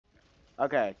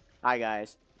Okay. Hi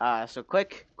guys. So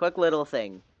quick little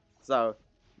thing. So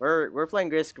we're playing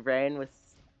Risk of Rain with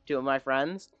two of my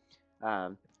friends.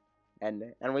 Um, and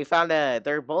we found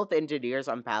they're both engineers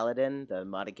on Paladin, the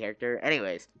modded character.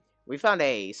 Anyways, we found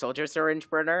a soldier syringe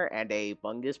printer and a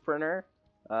bungus printer.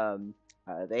 Um,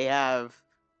 they have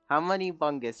how many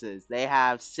bunguses? They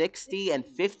have 60 and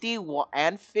 51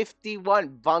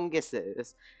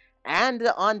 bunguses. And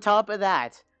on top of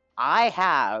that, I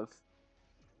have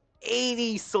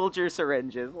 80 soldier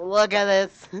syringes. Look at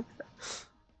this.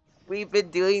 We've been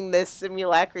doing this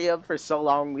simulacrum for so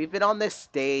long. We've been on this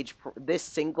stage, this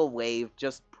single wave,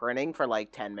 just printing for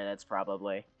like 10 minutes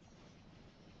probably.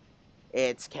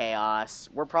 It's chaos.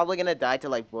 We're probably gonna die to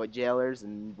like void jailers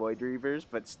and void reavers,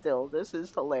 but still, this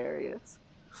is hilarious.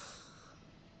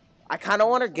 I kind of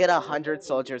want to get 100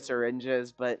 soldier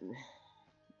syringes, but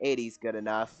 80's good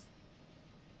enough.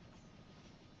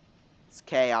 It's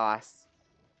chaos.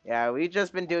 Yeah, we've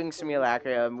just been doing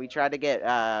simulacrum. We tried to get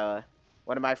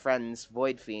one of my friends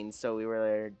void fiends, so we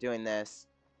were doing this,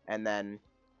 and then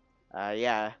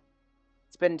yeah,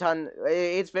 it's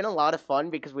been a lot of fun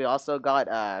because we also got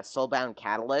soulbound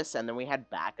catalyst, and then we had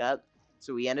backup,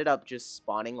 so we ended up just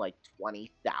spawning like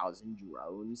 20,000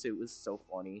 drones. It was so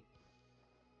funny.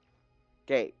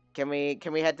 Okay, can we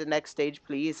head to the next stage,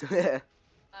 please?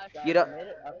 You Guys, I don't. made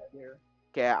it up here.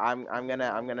 Okay, I'm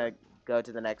gonna go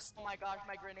to the next. Oh my gosh,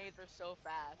 my grenades are so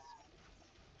fast.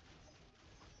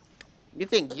 You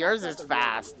think But that's yours not is the real fast?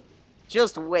 reason.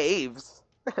 Just waves.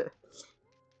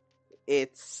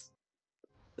 It's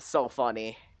so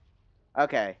funny.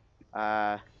 Okay.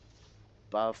 Uh,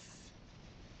 buff.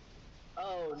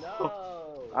 Oh Uh,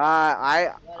 no!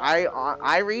 I What I happened uh, right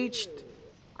I here? reached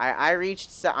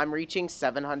I'm reaching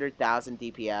 700,000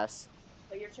 DPS.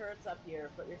 Put your turrets up here.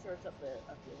 Put your turrets up there.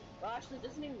 Up here. Well, actually, it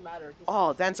doesn't even matter because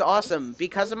Oh, that's the bungus awesome. is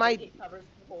Because so of big it covers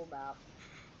the whole map.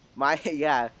 my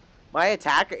yeah, my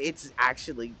attack it's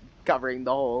actually covering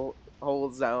the whole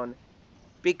zone. And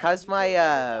Because you will my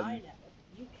never die now.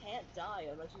 You can't die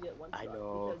unless you get one I shot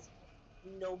know. because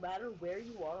no matter where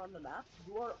you are on the map,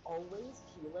 you are always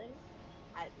healing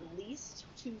at least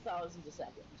 2,000 a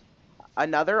second.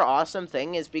 Another awesome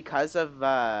thing is because of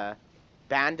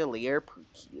bandolier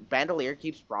bandolier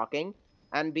keeps rocking,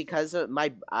 and because of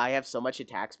my I have so much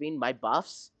attack speed, my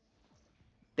buffs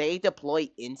they deploy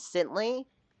instantly,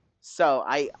 so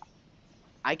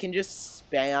I can just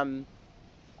spam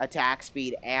attack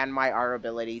speed and my R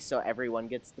ability so everyone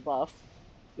gets the buff.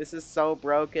 This is so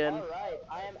broken. Alright,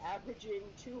 I am averaging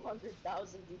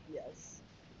 200,000 DPS.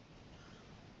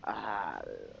 Ah,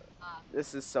 Ah,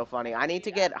 this is so funny. I I need only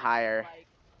to get average higher. like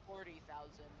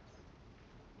 40,000.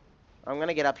 I'm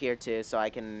gonna get up here too so I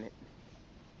can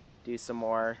do some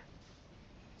more.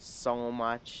 So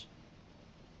much.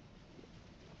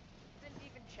 Isn't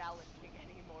even challenging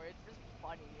anymore. It's just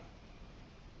funny.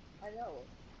 I know.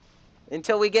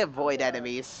 Until we get I'm void gonna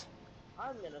enemies.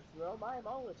 I'm gonna throw my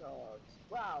Molotovs.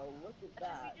 Wow, look at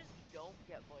Imagine we that. just don't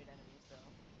get void enemies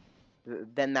though.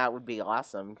 Then that would be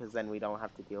awesome, because then we don't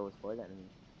have to deal with void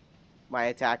enemies. My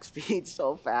attack speed's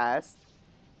so fast.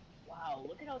 Wow,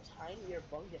 look at how tiny your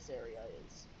bungus area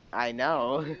is. I If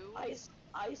you know. do,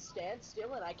 I stand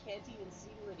still and I can't even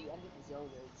see where the end of the zone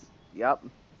is. Yep.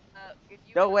 if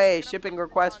you No end up way, making a shipping post this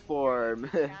request on your form.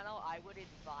 YouTube channel, I would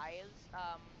advise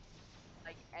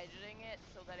like editing it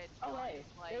so that it's Oh not hey,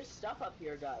 just like there's stuff up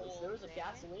here, the guys. There whole was a thing,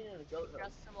 gasoline and a goat hook.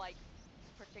 just some like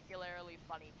particularly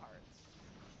funny parts.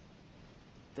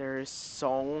 There's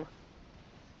so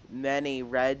many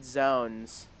red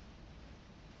zones.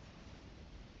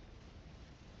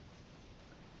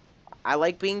 I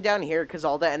like being down here because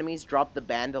all the enemies drop the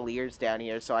bandoliers down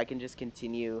here, so I can just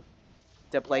continue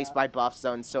to place Yeah, my buff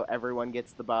zones so everyone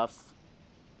gets the buff.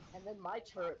 and then my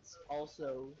turrets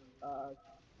also. Uh,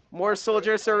 More my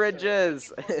soldier turrets also. We syringes!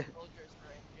 need more soldier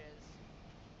syringes.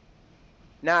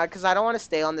 Nah, because I don't want to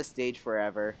stay on the stage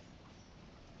forever.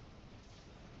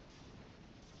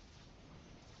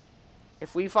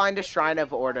 If we find a It would Shrine be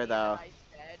of Order, funny that though. I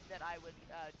said that I would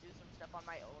do some stuff on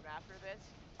my own after this.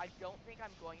 I don't think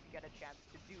I'm going to get a chance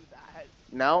to do that.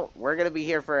 No, we're gonna be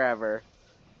here forever.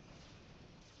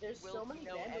 There's Will so be many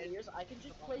no end bandoliers. I can to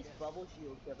just place Bungus. bubble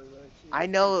shields everywhere too. I It's pretty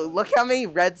know, funny. look how many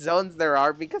red zones there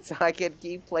are because I can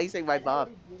keep placing my And how buff.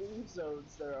 many blue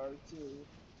zones there are too.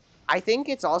 I think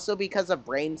it's also because of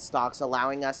brain stocks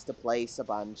allowing us to place a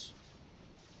bunch.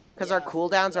 Because our Yeah, it's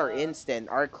cooldowns are instant.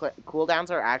 Our cooldowns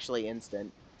are actually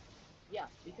instant. yeah,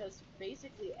 because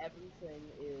basically everything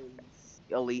is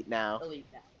Elite now. elite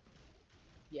now.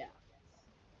 Yeah.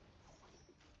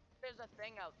 There's a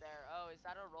thing out there. Oh, is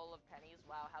that a roll of pennies?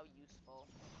 Wow, how useful.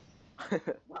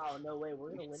 Wow, no way,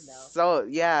 we're gonna win now. So,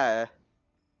 yeah.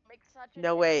 such an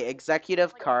No way, issue.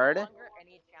 executive Like no card, longer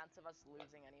any chance of us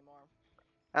losing anymore.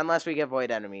 unless we get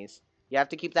void enemies. You have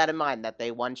to keep that in mind that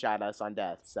they one-shot us on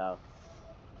death. So,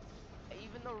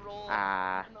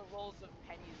 ah, Even the rolls of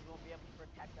pennies won't be able to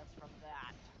protect us from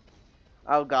that.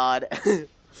 oh god,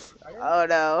 Started? oh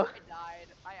no. I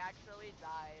died. I actually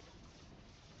died.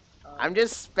 I'm Oh.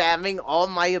 just spamming all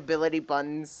my ability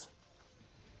buttons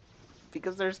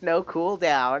because there's no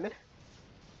cooldown.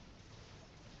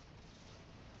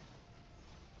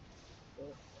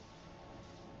 Shit.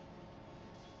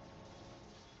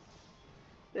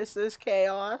 This is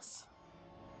chaos.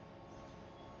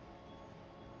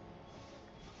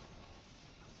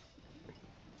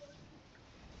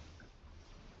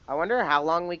 I wonder how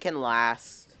long we can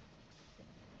last.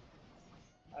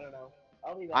 I don't know.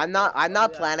 I'll be back I'm not though. I'm I'll be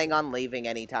not back planning soon. on leaving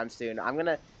anytime soon.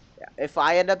 If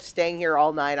I end up staying here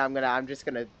all night, I'm just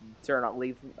gonna turn on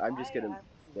leave. I'm just I gonna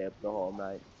stay up the actually whole have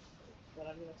night. but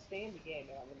I'm gonna stay in the game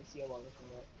and I'm gonna see how long I can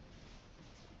get.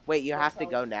 Wait, you have Once to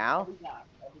go I'll now? be back.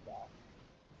 I'll be back.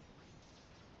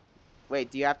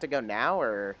 Wait, do you have to go now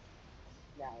or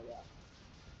Now, yeah.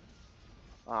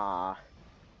 ah?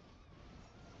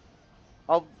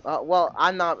 Oh, well,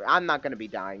 I'm not gonna be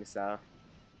dying, so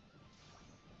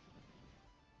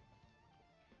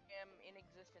I am in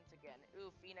existence again.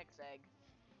 Ooh, phoenix egg.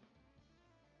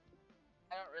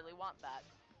 I don't really want that.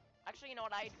 Actually, you know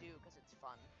what? I do because it's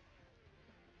fun.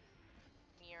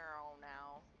 Meow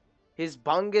now. his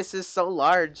bungus is so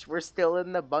large. We're still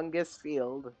in the bungus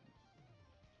field.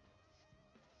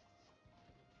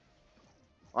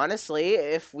 Honestly,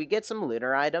 if we get some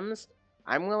lunar items,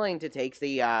 I'm willing to take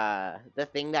the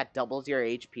thing that doubles your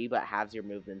HP but halves your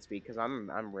movement speed because I'm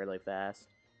really fast.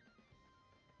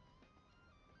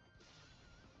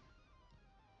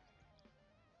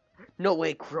 No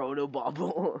way, Chrono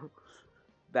Bobble.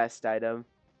 Best item.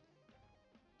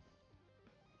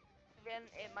 Even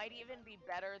it might even be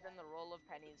better than the roll of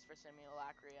pennies for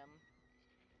simulacrum.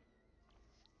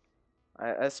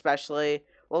 Especially,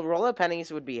 well, roll of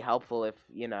pennies would be helpful if,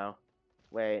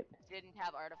 wait, Didn't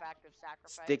have artifact of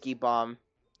sticky sacrifice. bomb.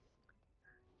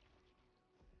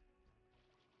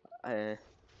 Uh,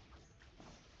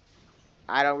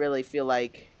 I don't really feel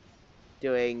like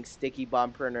doing sticky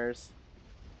bomb printers.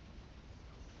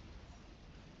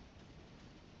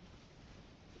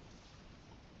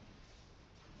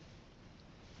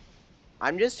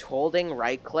 I'm just holding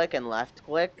right click and left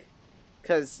click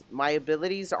because my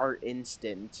abilities are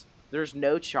instant. There's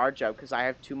no charge up because I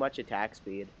have too much attack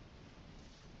speed.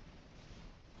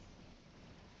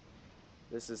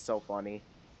 This is so funny.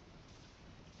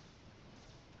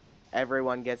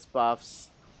 Everyone gets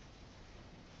buffs.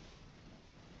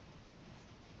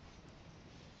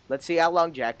 Let's see how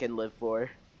long Jack can live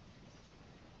for.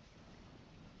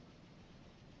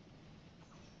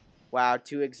 Wow,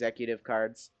 2 executive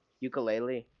cards.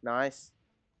 Ukulele. Nice.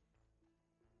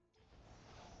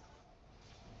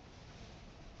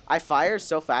 I fire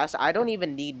so fast, I don't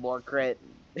even need more crit.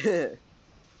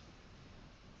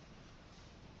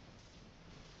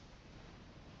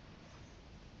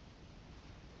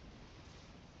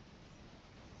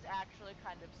 It's actually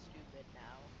kind of stupid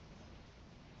now.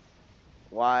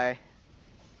 Why?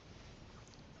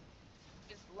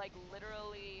 It's like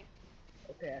literally,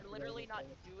 Okay, I we're forgot literally about not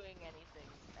that. doing anything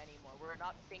anymore. We're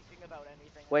not thinking about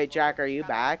anything Wait, anymore. We're Jack, are just you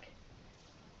kind of back?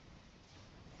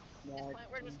 at this No, point.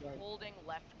 We're I'm just done. holding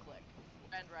left click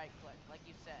and right click, like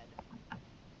you said.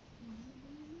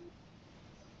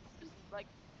 Just like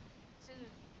this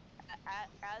is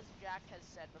as Jack has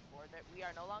said before that we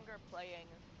are no longer playing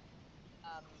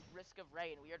Risk of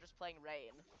Rain. We are just playing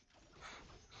Rain.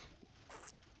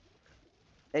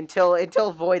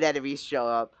 Until void enemies show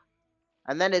up.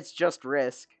 And then it's just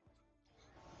risk.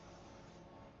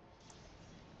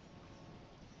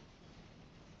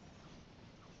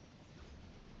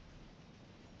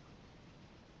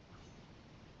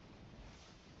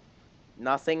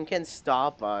 Nothing can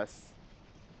stop us.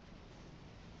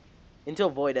 Until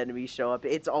void enemies show up.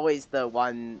 It's always the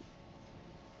one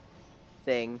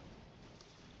thing.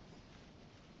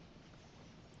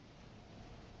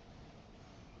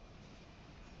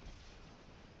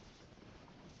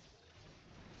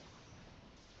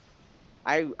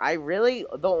 I really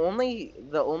the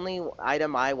only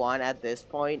item I want at this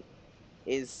point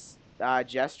is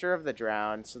Gesture of the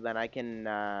Drowned, so then I can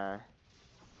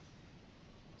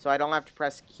so I don't have to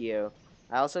press Q.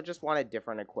 I also just wanted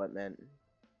different equipment.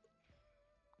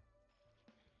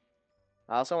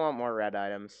 I also want more red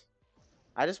items.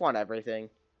 I just want everything.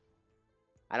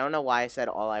 I don't know why I said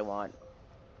all I want.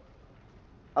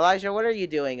 Elijah, what are you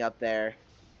doing up there?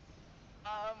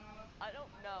 I don't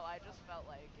know. I just felt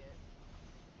like it.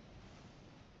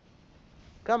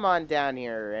 Come on down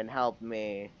here and help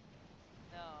me.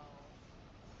 No.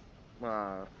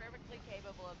 Uh, You're perfectly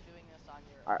capable of doing this on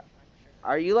your are, own, I'm sure.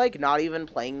 are you like not even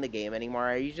playing the game anymore?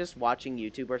 Are you just watching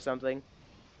YouTube or something?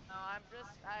 No, I'm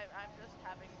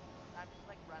just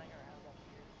like running around up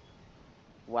here.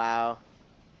 Wow.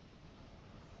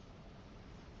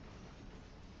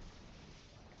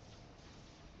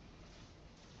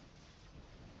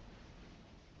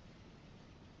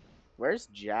 Where's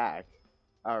Jack?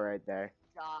 Oh, right there.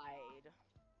 Died.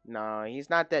 No, he's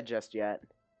not dead just yet.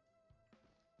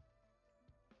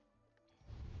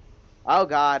 Oh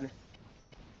God.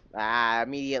 Ah,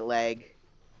 immediate leg.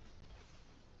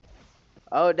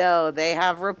 Oh no, they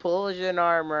have repulsion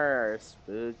armor.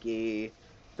 Spooky.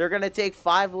 They're gonna take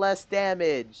 5 less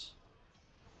damage.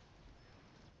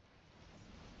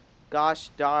 Gosh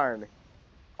darn.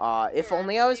 If Yeah,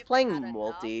 only I actually, was if they playing had enough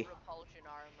multi. repulsion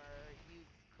armor, you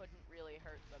couldn't really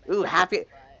hurt them Ooh, anymore, happy.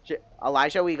 but...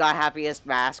 Elijah, we got happiest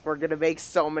mask. We're gonna make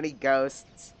so many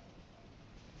ghosts.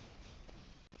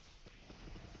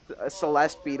 A Oh,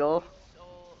 Celeste it'll Beetle. be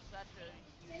such a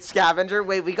huge amount Scavenger. more.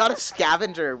 Wait, we got a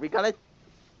scavenger. We got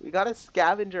a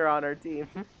scavenger on our team.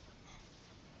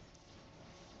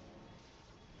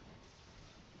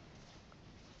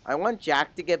 I want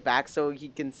Jack to get back so he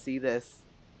can see this.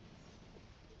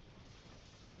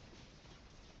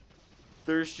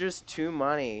 There's just too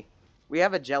money. We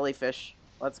have a jellyfish.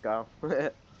 Let's go.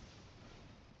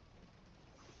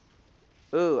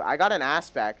 Ooh, I got an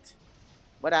aspect.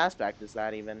 What aspect is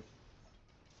that even?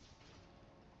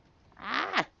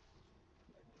 Ah!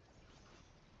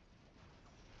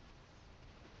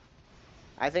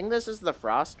 I think this is the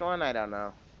frost one. I don't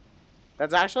know.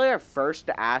 That's actually our first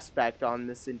aspect on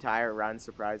this entire run,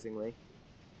 surprisingly.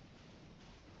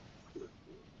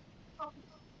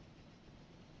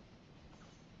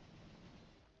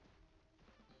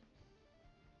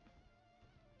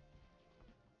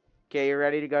 Okay, you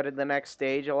ready to go to the next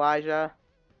stage, Elijah?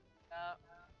 Uh,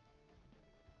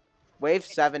 Wave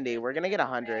it's 70. just We're a gonna get different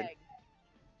 100. egg.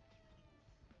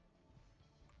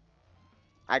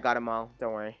 I got them all.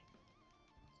 Don't worry.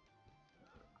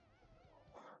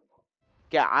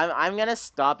 Yeah, I'm gonna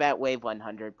stop at wave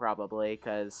 100 probably,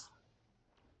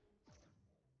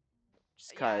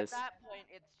 just Yeah, at cause. that point,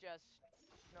 it's just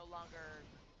no longer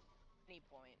any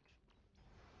point.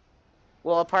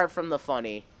 Well, apart from the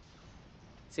funny,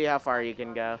 see how far you Funny,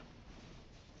 can go. funny.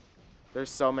 There's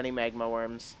so many magma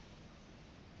worms.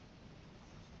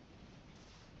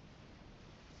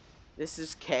 This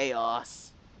is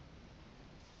chaos.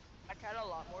 I had a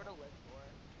lot more to live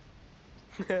for.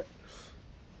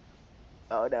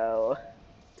 Oh no.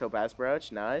 Topaz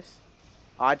brooch, nice.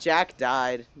 Aw, Jack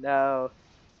died. No.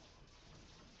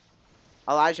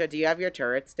 Elijah, do you have your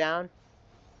turrets down?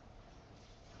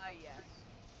 Yes.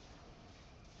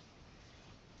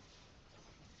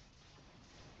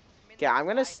 I'm in Okay, the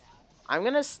sky now. I'm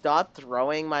gonna stop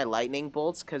throwing my lightning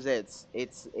bolts because it's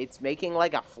making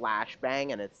like a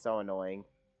flashbang and it's so annoying.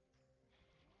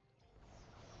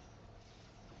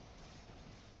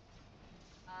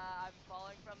 I'm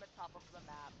falling from the top of the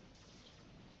map.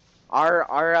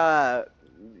 Our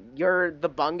your the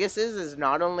bunguses is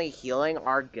not only healing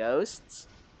our ghosts,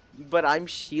 but I'm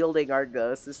shielding our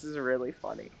ghosts. This is really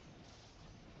funny.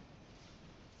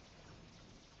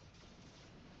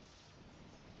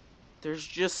 There's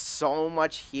just so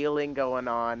much healing going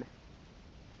on.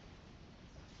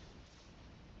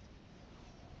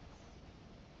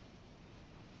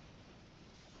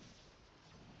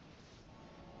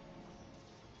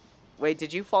 Wait,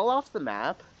 did you fall off the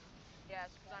map?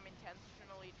 Yes, because I'm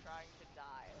intentionally trying to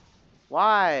die.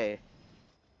 Why?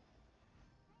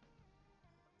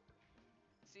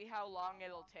 See how long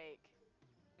it'll take,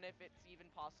 and if it's even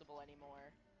possible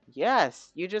anymore.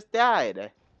 Yes, you just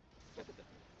died.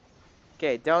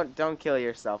 Okay, don't kill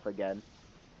yourself again.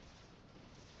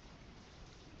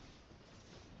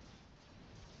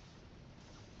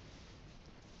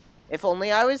 If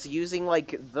only I was using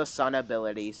like the sun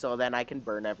ability so then I can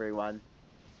burn everyone.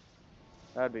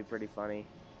 That would be pretty funny.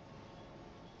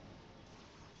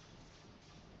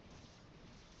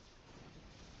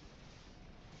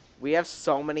 We have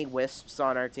so many wisps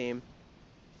on our team.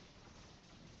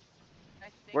 I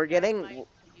We're think I getting might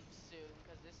leave soon,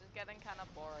 because this is getting kind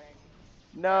of boring.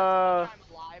 Regardless of whether no. I'm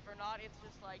live or not, it's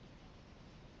just like,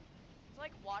 it's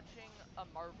like watching a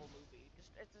Marvel movie. Just,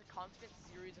 it's a constant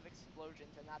series of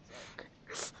explosions, and that's it.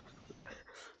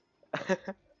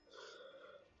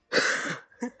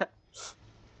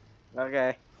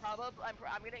 Okay. Probably,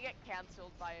 I'm gonna get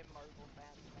cancelled by Marvel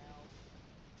fans now.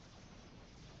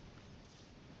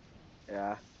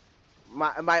 Yeah.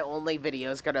 My only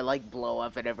video is gonna like blow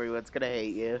up and everyone's gonna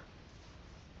hate you.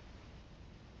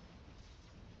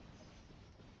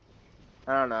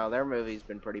 I don't know. Their movie's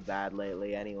been pretty bad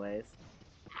lately, anyways.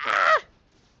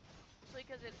 Mostly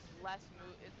because it's less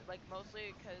like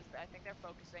mostly because I think they're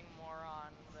focusing more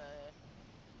on the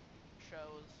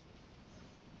shows.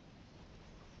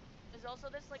 There's also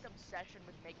this like obsession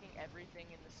with making everything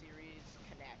in the series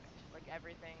connect, like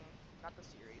everything, not the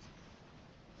series.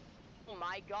 Oh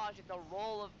my gosh, it's a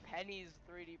roll of pennies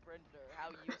 3D printer. How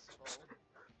useful.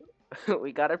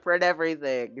 We gotta print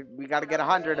everything. We gotta get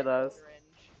Another 100 of soldier those.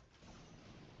 syringe.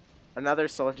 Another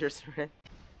soldier syringe.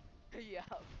 Yeah.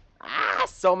 Ah,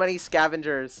 so many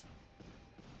scavengers.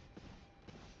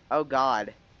 Oh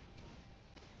god.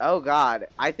 Oh god.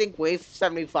 I think wave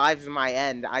 75 is my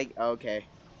end. Okay.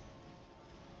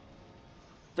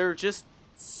 There are just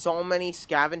so many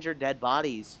scavenger dead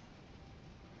bodies.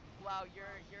 Wow, you're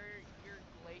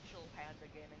glacial panda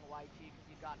gaming YT because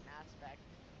you got an aspect.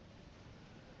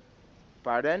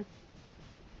 Pardon?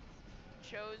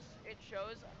 It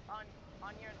shows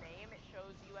on your name. It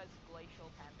shows you as glacial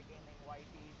panda gaming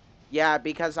YT. Yeah,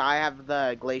 because I have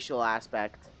the glacial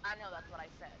aspect. I know that's what I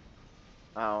said.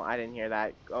 Oh, I didn't hear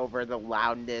that over the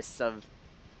loudness of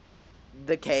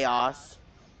the Yeah. chaos. Is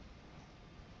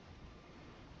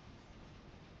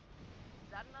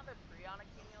that another Prion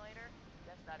accumulator?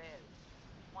 Yes, that is.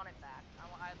 Want it back.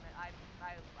 I admit I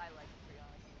like the Prion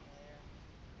accumulator.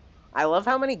 I love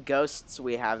how many ghosts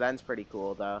we have. That's pretty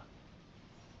cool, though.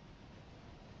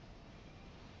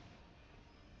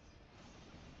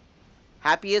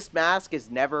 Happiest Mask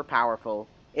is never powerful.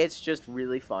 It's just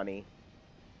really funny.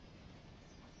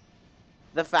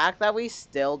 The fact that we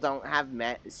still don't have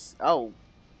Oh,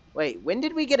 wait. When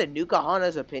did we get a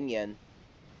Nukahana's opinion?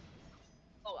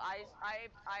 Oh, I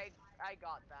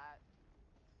got that.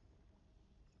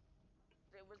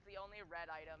 It was the only red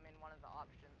item in one of the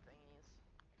option thingies.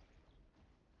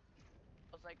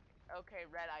 I was like, okay,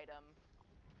 red item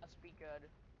must be good.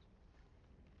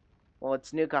 Well,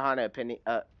 it's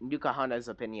Nukahana's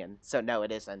opinion. So no,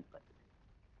 it isn't. But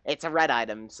it's a red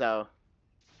item, so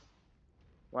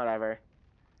whatever.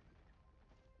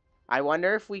 I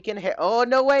wonder if we can hit. Oh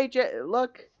no! Wait,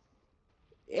 look.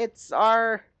 It's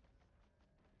our.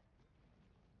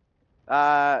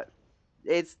 Uh,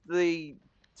 it's the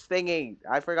thingy.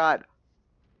 I forgot.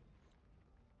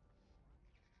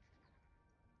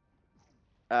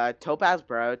 Topaz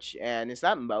brooch, and is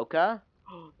that Mocha?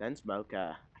 That's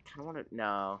Mocha. I kind of want to.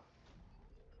 No.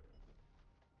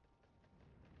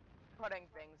 Putting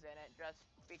things in it just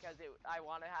because I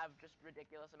want to have just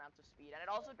ridiculous amounts of speed, and it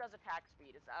also does attack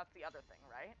speed. That's the other thing,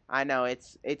 right? I know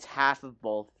it's half of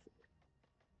both.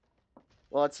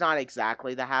 Well, it's not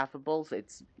exactly the half of both.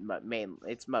 It's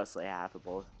mostly half of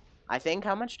both. I think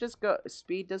how much does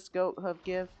speed does goat hoof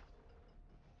give?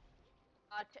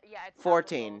 Yeah, it's half of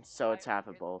 14, both. so it's half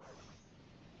of both.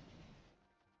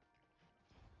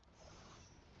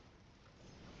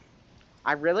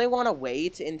 I really want to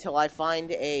wait until I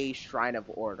find a Shrine of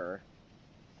Order.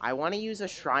 I want to use a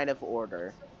Shrine of It looks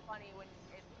Order. so funny when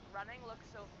running looks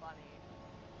so funny.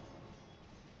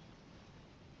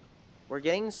 We're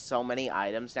getting so many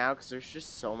items now because there's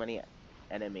just so many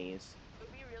enemies. It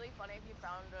would be really funny if you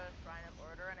found a Shrine of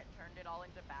Order and it turned it all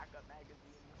into backup magazines.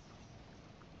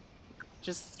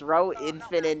 Just throw No, not really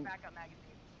infinite. backup magazines.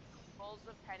 Rolls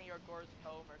of Penny or Gore's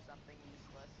Tome or something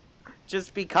useless.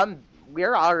 Just become.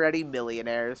 We're already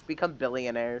millionaires. Become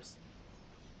billionaires.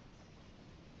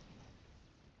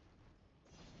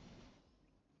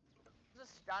 There's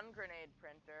a stun grenade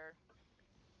printer.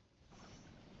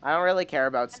 I don't really care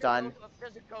about And a stun. goat hoof.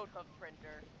 There's a goat hoof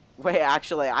printer. Wait,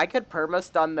 actually, I could perma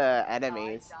stun the Oh, I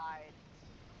enemies. died.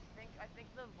 I think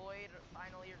the void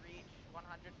finally reached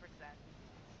 100%.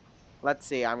 Let's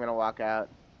see. I'm gonna walk out.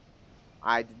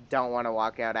 I don't want to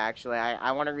walk out. Actually,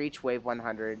 I want to reach wave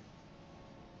 100.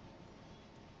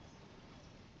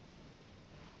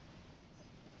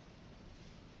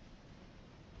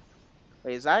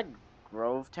 Wait, is that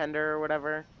Grove Tender or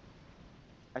whatever?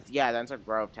 Yeah, that's a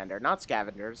Grove Tender, not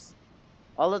Scavengers.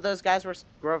 All of those guys were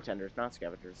Grove Tenders, not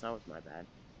Scavengers. That was my bad.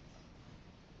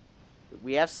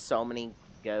 We have so many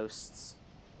ghosts.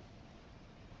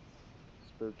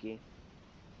 Spooky.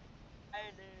 I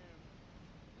know.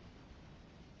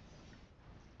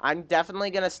 I'm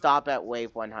definitely gonna stop at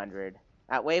wave 100.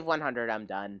 At wave 100, I'm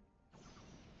done.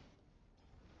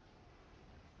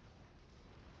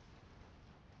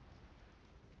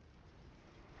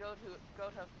 Goat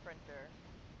hoof printer.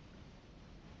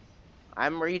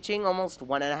 I'm reaching almost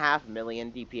 1.5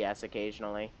 million DPS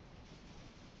occasionally.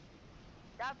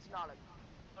 That's not a.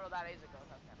 Oh, no, that is a goat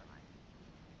hoof. Never mind.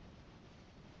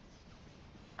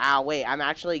 Ah, wait, I'm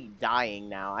actually dying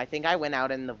now. I think I went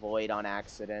out in the void on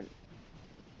accident.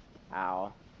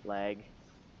 Ow, leg.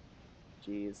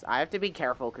 Jeez, I have to be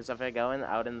careful because if I go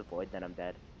out in the void, then I'm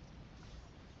dead.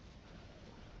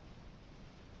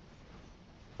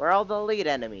 Where are all the elite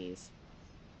enemies?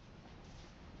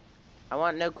 I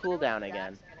want no I wonder when cooldown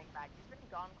again. Jack's getting back. He's been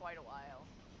gone quite a while.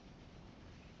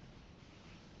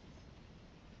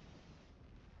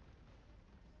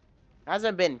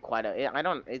 Hasn't been quite a. I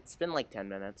don't. It's been like 10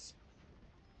 minutes.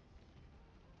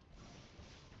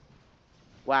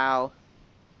 Wow.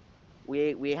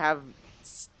 We have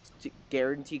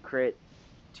guarantee crit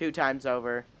 2 times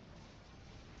over.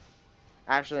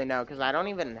 Actually, no, because I don't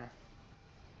even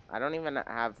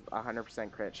have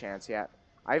 100% crit chance yet.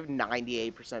 I have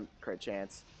 98% crit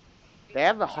chance. They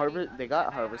have the harvest. They got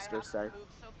I harvester have to start. move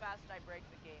so fast I break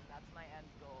the game. That's my end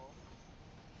goal.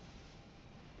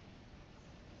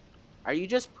 Are you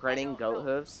just I printing don't goat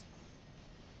know. hooves?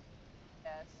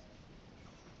 Yes.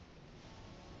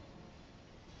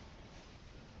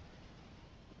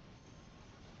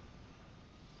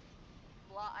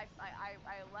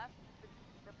 I left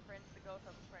the goat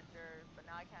hoof printer, but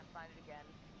now I can't find it again.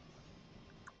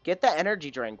 Get the energy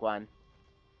drink one.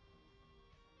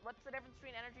 What's the difference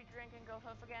between energy drink and goat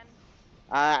hoof again?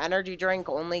 Energy drink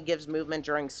only gives movement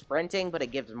during sprinting, but it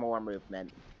gives more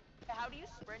movement. How do you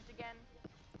sprint again?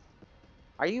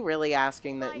 Are you really Oh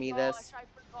asking my me gosh, this? I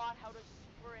forgot how to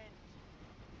sprint.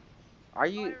 Are Oh, I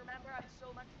you? remember I'm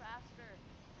so much faster.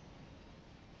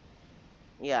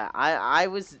 Yeah, I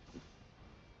was.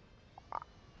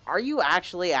 Are you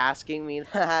actually asking me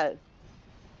that?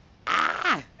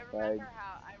 Ah! I remember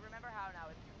how now.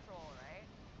 It's control, right?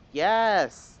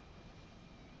 Yes.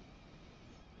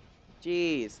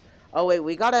 Jeez. Oh wait,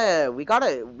 we got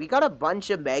a bunch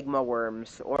of magma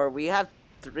worms, or we have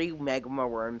 3 magma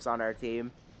worms on our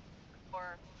team.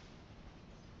 Or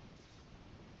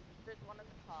there's one at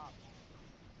the top.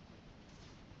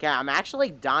 Okay, I'm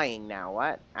actually dying now.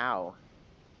 What? Ow.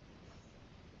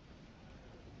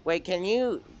 Wait, can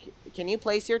you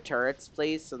place your turrets,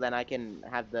 please, so then I can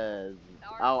have the?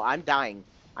 Our Oh, I'm dying.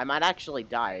 I might actually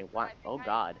die. Alright, so What? Oh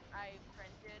God. I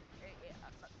printed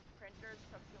printers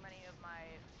took too many of my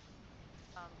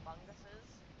funguses.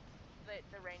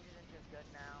 The range isn't as good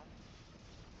now.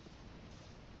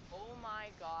 Oh my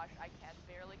gosh, I can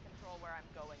barely control where I'm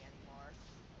going anymore.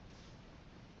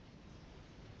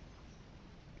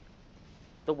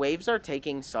 The waves are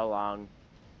taking so long.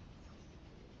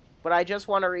 But I just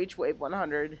want to reach wave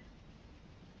 100.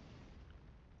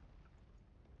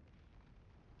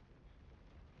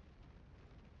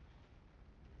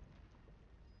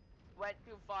 Went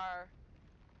too far.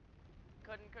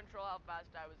 Couldn't control how fast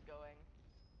I was going.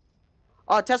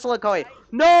 Oh, Tesla coil. I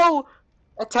No!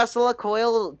 A Tesla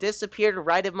coil disappeared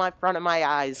right in my front of my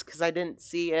eyes because I didn't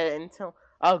see it until.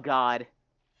 Oh God.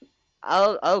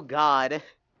 Oh God.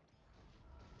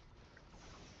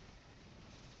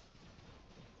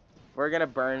 We're gonna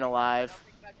burn alive.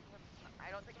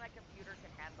 I don't think my computer can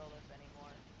handle this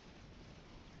anymore.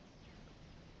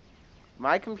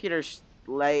 My computer's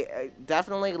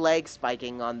definitely leg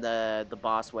spiking on the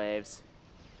boss waves.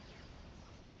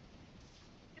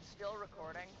 It's still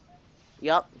recording.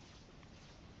 Yup.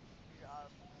 Good job.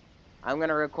 I'm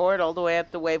gonna record all the way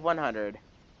up to wave 100.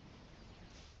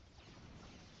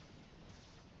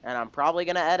 And I'm probably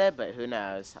gonna edit, but who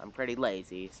knows? I'm pretty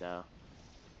lazy, so.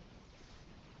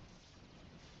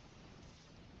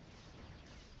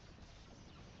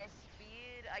 My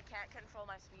speed, I can't control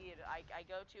my speed. I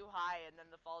go too high and then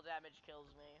the fall damage kills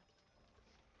me.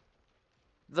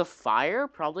 The fire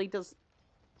probably does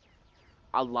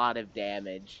a lot of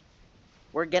damage.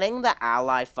 We're getting the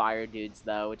ally fire dudes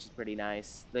though, which is pretty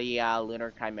nice. The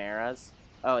lunar chimeras.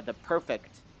 Oh, the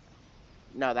perfect.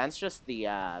 No, that's just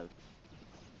an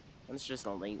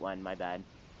elite one. My bad.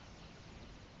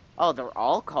 Oh, they're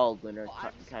all called lunar Oh,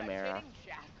 I'm chimera. spectating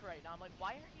Jack right now. I'm like,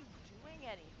 why aren't you doing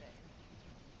anything?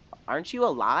 Aren't you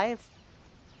alive?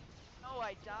 Oh,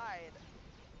 I died.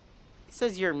 It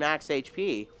says you're max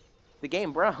HP. The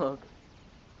game broke.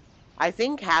 I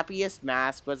think happiest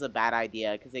mask was a bad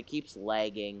idea because it keeps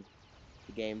lagging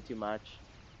the game too much.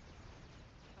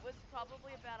 It was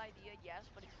probably a bad idea, yes,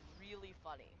 but it's really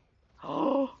funny.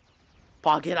 Oh,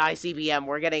 pocket ICBM.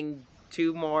 We're getting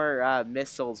 2 more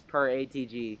missiles per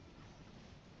ATG.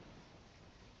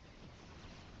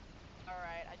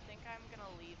 Alright, I think I'm gonna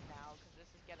leave now, because this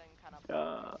is getting kind of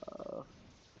boring.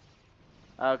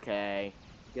 Uh, okay.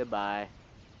 Goodbye.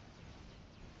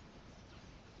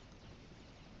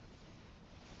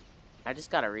 I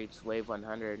just gotta reach wave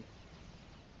 100.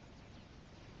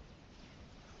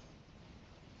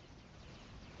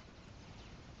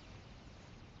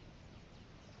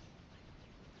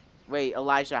 Wait,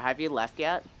 Elijah, have you left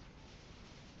yet?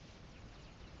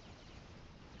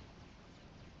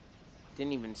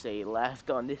 didn't even say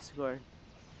left on Discord.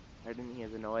 I didn't hear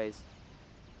the noise.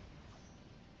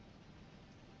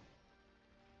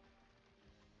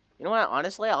 You know what?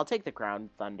 Honestly, I'll take the Crown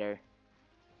Thunder.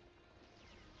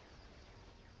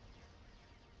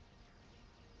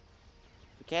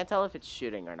 I can't tell if it's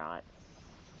shooting or not.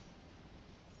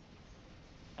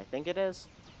 I think it is.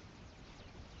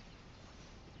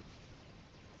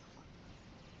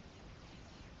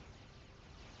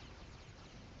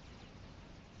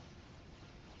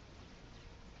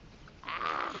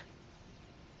 Ah!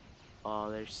 Oh,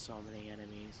 there's so many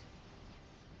enemies.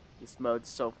 This mode's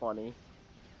so funny.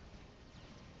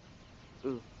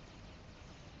 Ooh.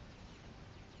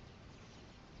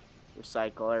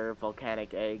 Recycler,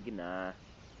 volcanic egg, nah.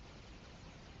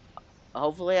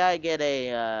 Hopefully I get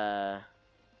a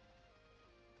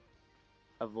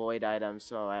void item,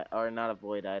 or not a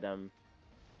void item.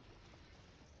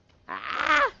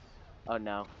 Ah! Oh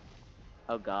no.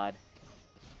 Oh god.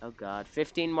 Oh god.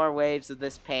 15 more waves of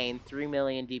this pain, 3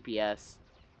 million DPS.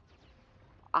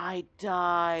 I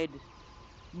died.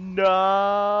 No!